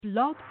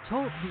Blog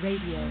Talk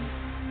Radio.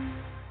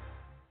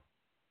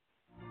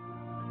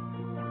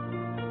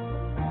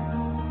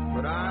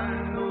 But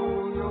I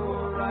know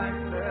you're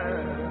right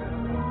there,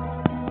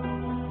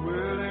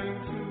 willing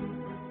to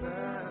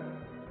prepare.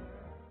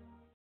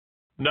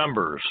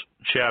 Numbers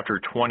chapter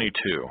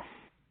 22.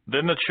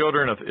 Then the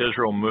children of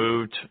Israel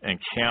moved and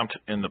camped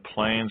in the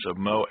plains of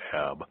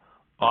Moab,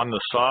 on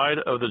the side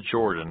of the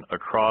Jordan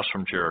across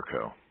from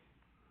Jericho.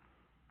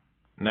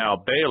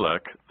 Now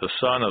Balak, the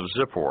son of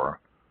Zippor,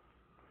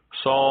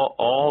 saw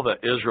all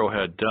that Israel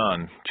had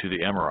done to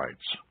the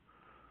Amorites.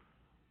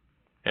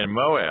 And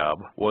Moab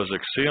was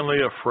exceedingly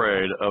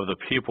afraid of the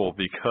people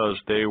because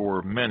they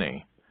were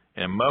many,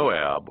 and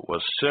Moab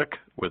was sick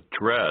with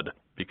dread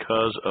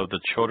because of the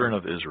children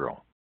of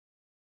Israel.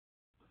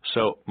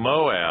 So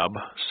Moab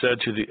said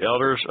to the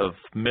elders of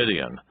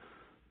Midian,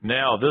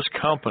 "Now this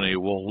company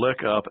will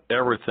lick up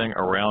everything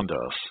around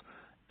us,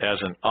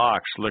 as an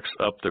ox licks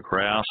up the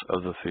grass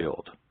of the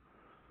field."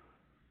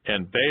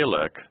 And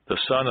Balak, the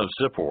son of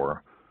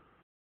Zippor,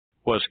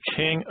 was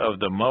king of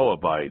the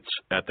Moabites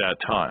at that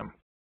time.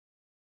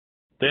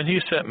 Then he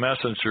sent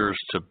messengers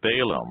to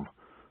Balaam,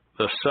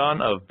 the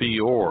son of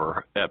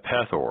Beor at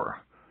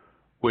Pethor,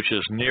 which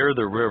is near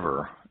the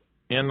river,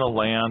 in the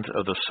land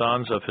of the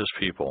sons of his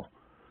people,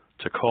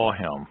 to call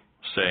him,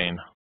 saying,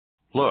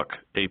 "Look,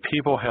 a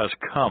people has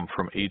come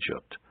from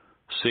Egypt.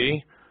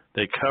 See,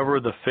 they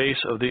cover the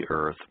face of the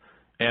earth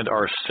and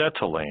are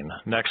settling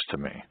next to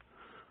me.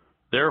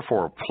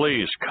 Therefore,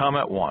 please come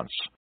at once.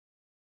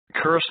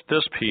 Curse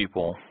this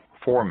people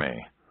for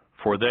me,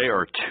 for they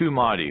are too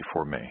mighty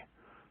for me.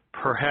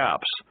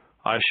 Perhaps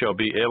I shall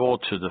be able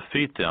to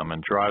defeat them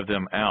and drive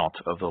them out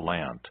of the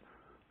land.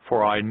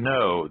 For I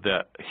know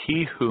that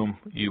he whom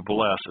you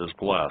bless is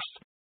blessed,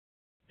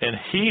 and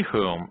he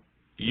whom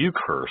you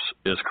curse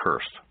is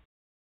cursed."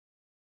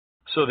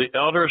 So the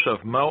elders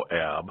of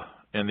Moab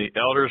and the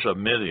elders of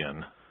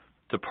Midian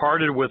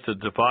departed with the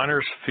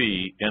diviner's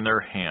fee in their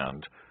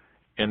hand,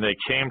 and they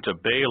came to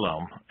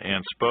Balaam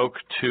and spoke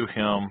to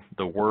him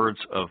the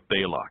words of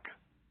Balak.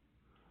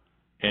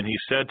 And he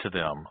said to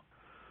them,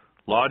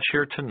 "Lodge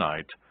here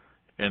tonight,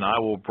 and I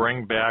will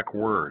bring back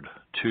word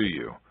to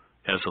you,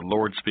 as the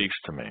Lord speaks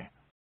to me."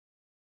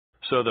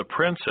 So the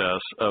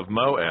princess of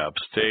Moab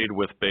stayed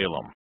with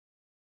Balaam.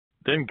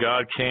 Then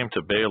God came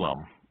to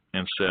Balaam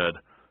and said,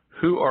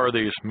 "Who are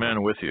these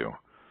men with you?"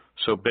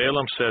 So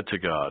Balaam said to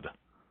God,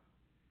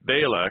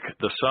 "Balak,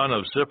 the son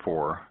of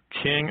Zippor,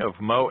 king of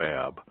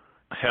Moab,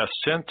 has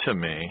sent to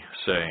me,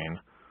 saying,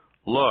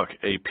 'Look,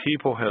 a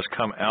people has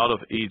come out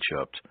of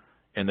Egypt,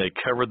 and they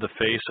covered the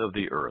face of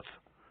the earth.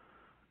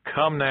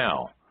 Come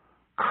now,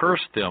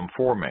 curse them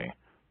for me.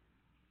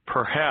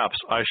 Perhaps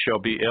I shall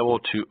be able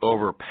to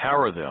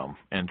overpower them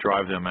and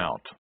drive them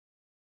out.'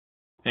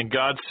 And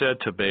God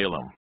said to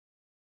Balaam,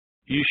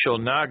 'You shall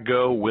not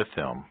go with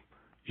them.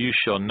 You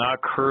shall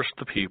not curse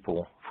the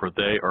people, for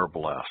they are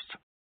blessed.'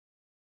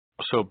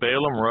 So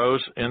Balaam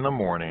rose in the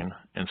morning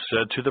and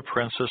said to the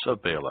princess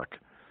of Balak,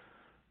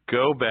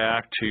 'Go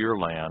back to your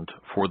land,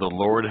 for the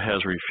Lord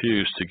has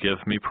refused to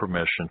give me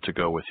permission to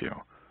go with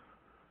you.'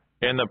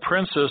 And the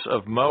princess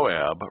of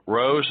Moab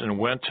rose and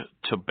went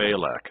to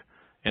Balak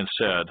and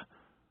said,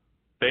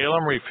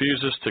 'Balaam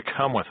refuses to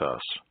come with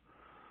us.'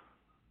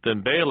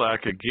 Then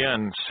Balak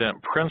again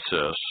sent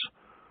princes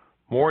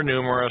more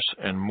numerous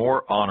and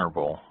more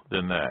honorable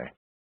than they.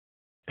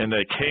 And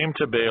they came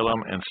to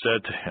Balaam and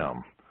said to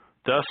him,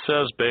 'Thus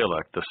says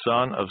Balak, the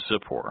son of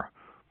Zippor,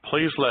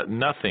 please let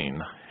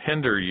nothing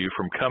hinder you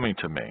from coming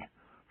to me,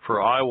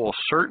 for I will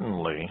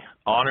certainly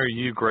honor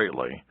you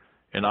greatly,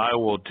 and I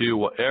will do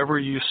whatever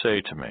you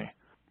say to me.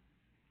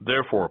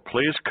 Therefore,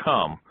 please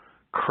come,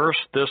 curse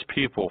this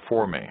people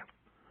for me.'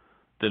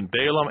 Then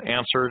Balaam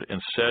answered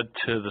and said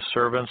to the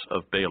servants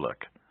of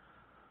Balak,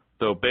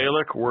 'Though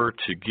Balak were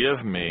to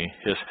give me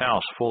his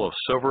house full of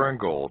silver and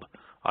gold,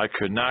 I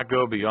could not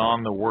go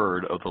beyond the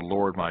word of the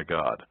Lord my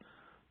God,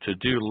 to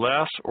do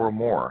less or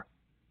more.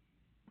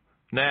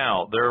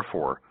 Now,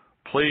 therefore,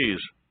 please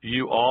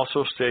you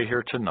also stay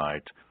here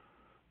tonight,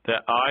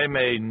 that I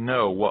may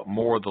know what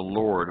more the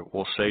Lord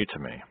will say to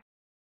me.'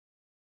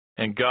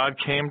 And God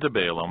came to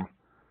Balaam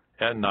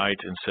at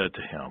night and said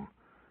to him,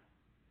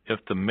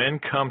 'If the men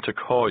come to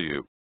call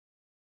you,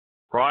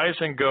 rise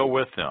and go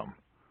with them,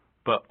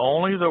 but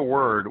only the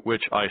word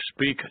which I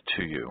speak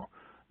to you,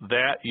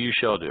 that you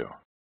shall do.'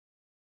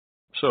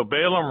 So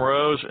Balaam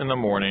rose in the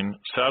morning,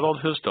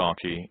 saddled his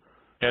donkey,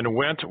 and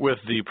went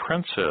with the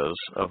princes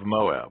of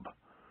Moab.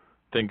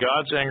 Then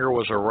God's anger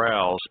was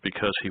aroused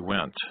because he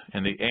went,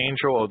 and the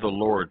angel of the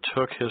Lord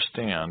took his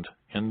stand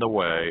in the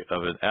way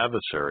of an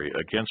adversary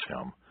against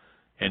him,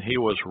 and he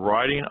was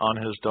riding on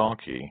his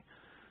donkey,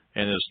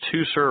 and his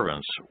 2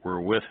 servants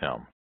were with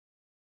him.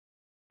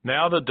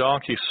 Now the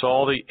donkey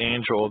saw the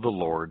angel of the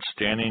Lord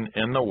standing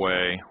in the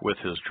way with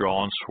his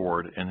drawn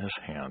sword in his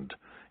hand,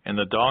 and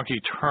the donkey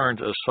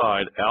turned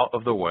aside out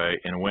of the way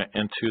and went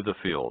into the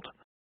field.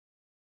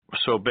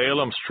 So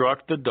Balaam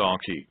struck the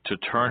donkey to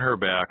turn her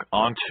back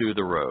onto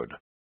the road.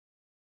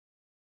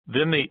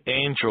 Then the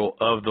angel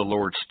of the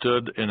Lord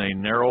stood in a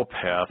narrow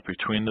path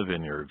between the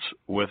vineyards,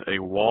 with a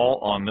wall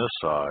on this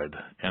side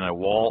and a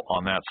wall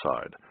on that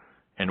side.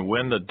 And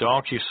when the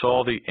donkey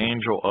saw the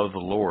angel of the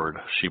Lord,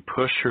 she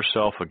pushed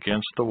herself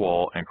against the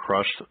wall and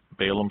crushed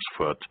Balaam's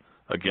foot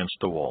against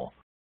the wall.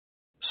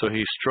 So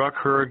he struck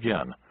her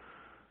again.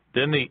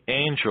 Then the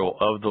angel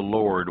of the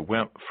Lord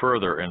went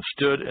further and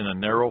stood in a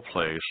narrow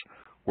place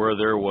where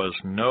there was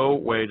no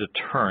way to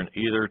turn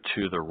either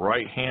to the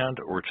right hand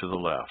or to the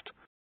left.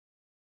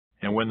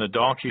 And when the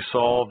donkey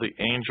saw the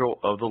angel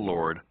of the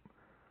Lord,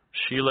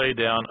 she lay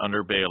down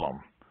under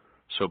Balaam.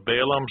 So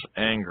Balaam's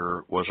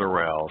anger was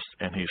aroused,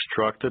 and he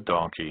struck the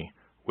donkey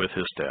with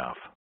his staff.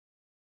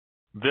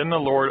 Then the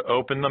Lord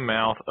opened the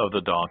mouth of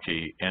the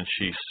donkey, and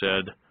she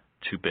said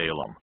to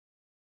Balaam,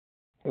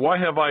 "Why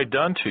have I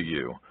done to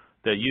you,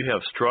 that you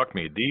have struck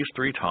me these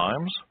 3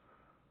 times?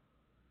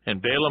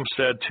 And Balaam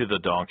said to the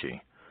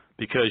donkey,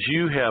 "Because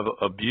you have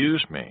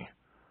abused me,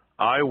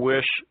 I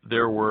wish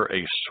there were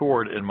a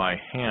sword in my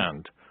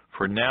hand,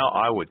 for now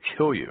I would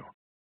kill you."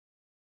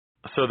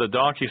 So the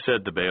donkey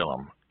said to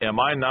Balaam, "Am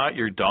I not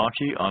your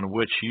donkey on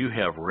which you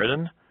have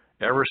ridden,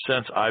 ever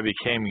since I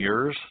became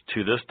yours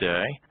to this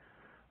day?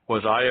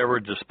 Was I ever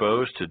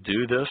disposed to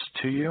do this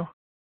to you?"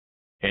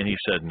 And he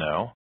said,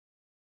 "No."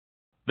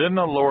 Then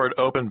the Lord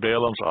opened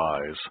Balaam's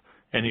eyes,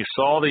 and he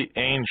saw the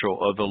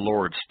angel of the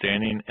Lord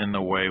standing in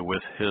the way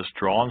with his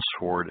drawn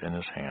sword in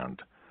his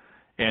hand.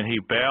 And he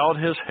bowed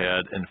his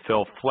head and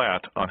fell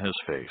flat on his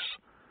face.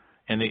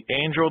 And the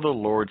angel of the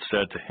Lord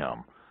said to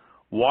him,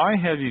 "Why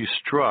have you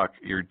struck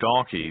your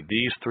donkey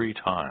these 3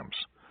 times?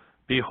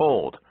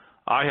 Behold,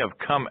 I have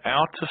come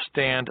out to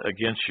stand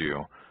against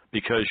you,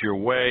 because your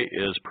way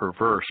is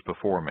perverse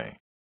before me.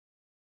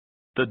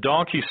 The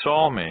donkey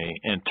saw me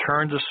and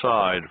turned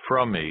aside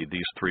from me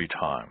these 3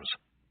 times.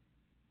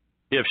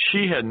 If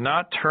she had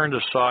not turned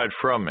aside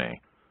from me,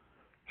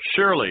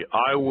 surely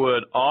I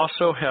would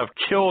also have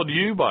killed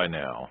you by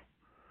now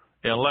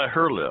and let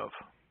her live."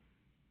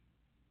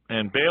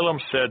 And Balaam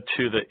said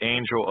to the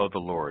angel of the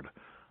Lord,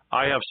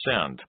 "I have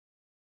sinned,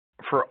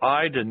 for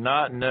I did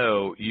not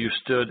know you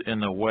stood in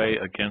the way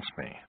against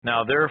me.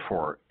 Now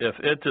therefore, if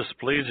it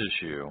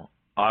displeases you,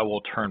 I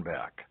will turn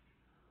back."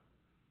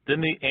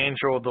 Then the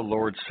angel of the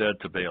Lord said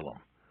to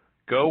Balaam,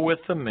 "Go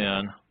with the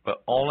men,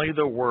 but only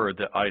the word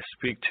that I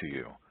speak to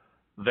you,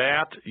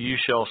 that you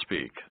shall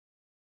speak."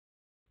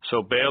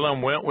 So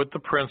Balaam went with the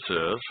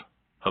princes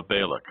of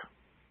Balak.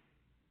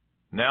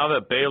 Now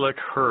that Balak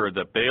heard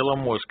that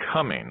Balaam was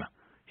coming,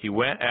 he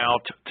went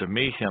out to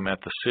meet him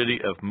at the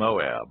city of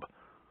Moab,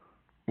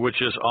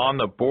 which is on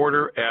the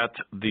border at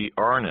the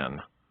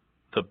Arnon,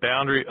 the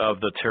boundary of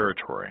the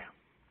territory.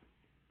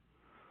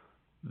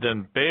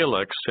 Then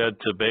Balak said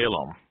to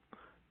Balaam,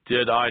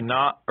 "Did I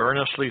not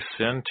earnestly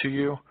send to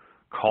you,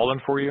 calling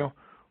for you?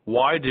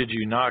 Why did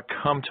you not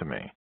come to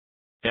me?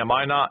 Am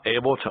I not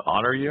able to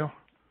honor you?"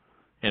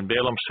 And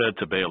Balaam said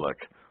to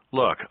Balak,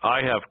 "Look,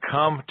 I have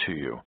come to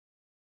you.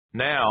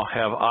 Now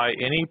have I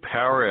any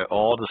power at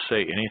all to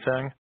say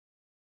anything?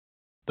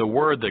 The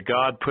word that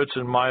God puts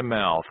in my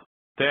mouth,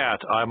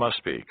 that I must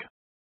speak."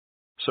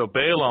 So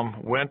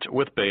Balaam went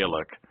with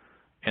Balak,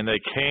 and they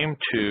came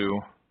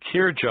to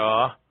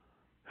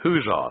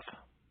Kirjah-Huzoth.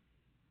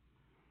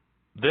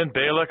 Then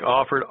Balak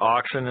offered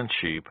oxen and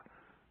sheep,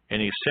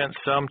 and he sent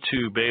some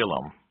to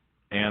Balaam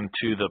and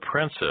to the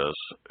princes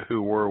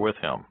who were with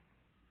him.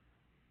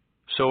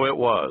 So it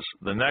was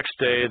the next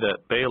day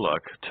that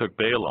Balak took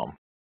Balaam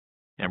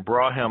and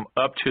brought him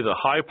up to the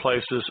high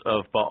places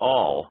of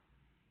Baal,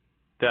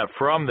 that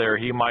from there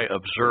he might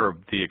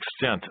observe the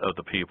extent of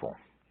the people.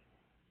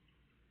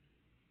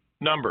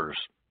 Numbers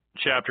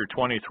chapter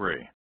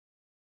 23.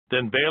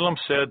 Then Balaam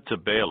said to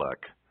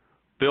Balak,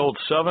 "Build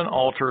 7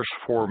 altars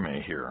for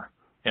me here,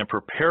 and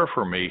prepare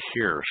for me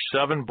here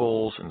 7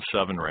 bulls and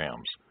 7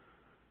 rams."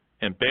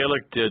 And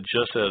Balak did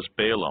just as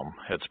Balaam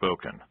had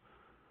spoken.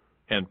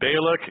 And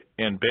Balak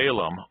and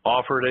Balaam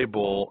offered a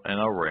bull and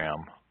a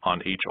ram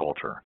on each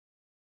altar.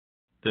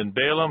 Then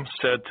Balaam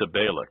said to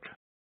Balak,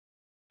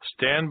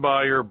 "Stand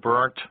by your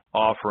burnt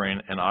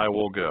offering, and I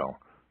will go.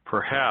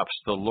 Perhaps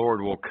the Lord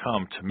will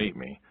come to meet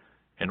me,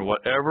 and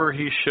whatever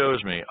he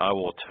shows me I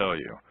will tell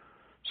you."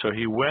 So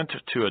he went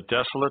to a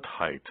desolate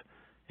height,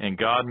 and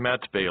God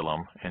met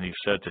Balaam, and he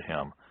said to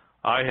him,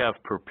 "I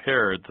have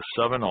prepared the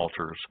 7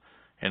 altars,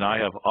 and I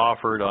have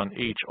offered on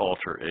each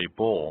altar a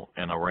bull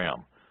and a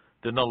ram."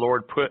 Then the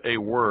Lord put a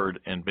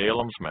word in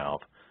Balaam's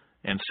mouth,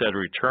 and said,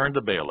 "Return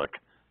to Balak,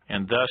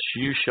 and thus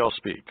you shall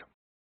speak."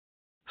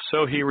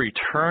 So he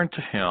returned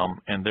to him,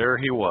 and there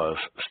he was,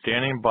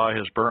 standing by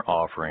his burnt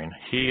offering,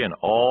 he and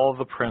all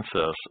the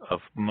princes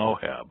of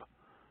Moab.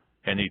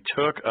 And he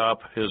took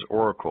up his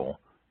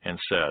oracle and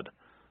said,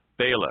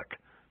 "Balak,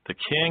 the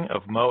king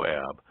of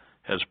Moab,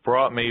 has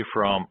brought me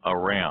from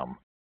Aram,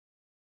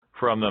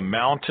 from the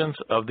mountains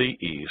of the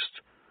east.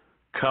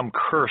 Come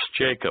curse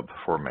Jacob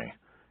for me,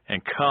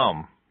 and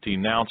come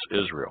denounce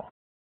Israel.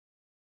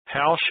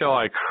 How shall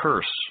I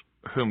curse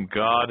whom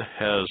God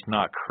has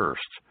not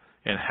cursed?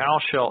 And how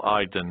shall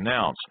I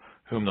denounce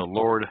whom the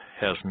Lord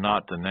has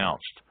not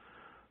denounced.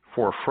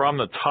 For from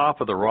the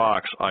top of the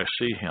rocks I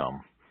see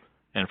him,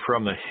 and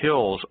from the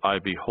hills I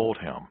behold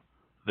him.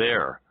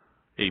 There,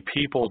 a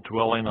people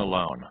dwelling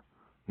alone,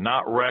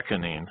 not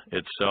reckoning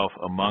itself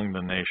among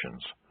the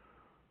nations.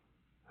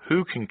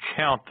 Who can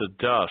count the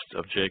dust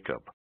of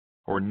Jacob,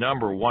 or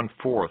number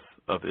 1/4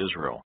 of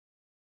Israel?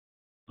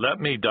 Let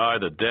me die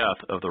the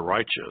death of the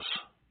righteous,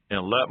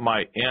 and let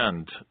my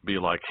end be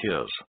like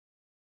his.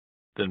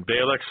 Then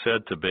Balak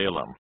said to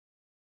Balaam,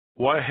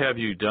 What have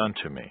you done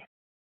to me?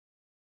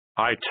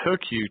 I took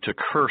you to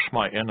curse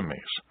my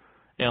enemies,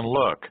 and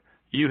look,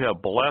 you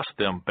have blessed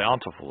them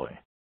bountifully.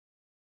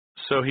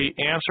 So he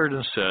answered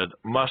and said,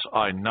 Must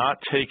I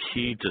not take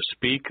heed to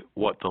speak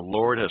what the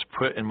Lord has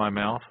put in my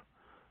mouth?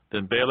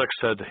 Then Balak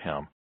said to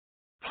him,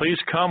 Please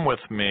come with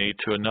me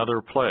to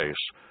another place,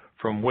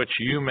 from which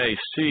you may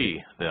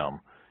see them.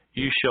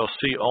 You shall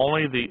see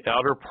only the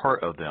outer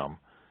part of them,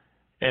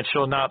 and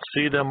shall not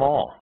see them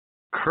all.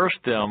 Curse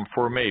them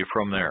for me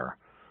from there.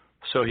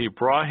 So he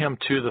brought him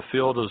to the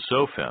field of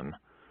Zophim,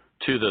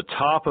 to the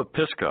top of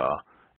Pisgah,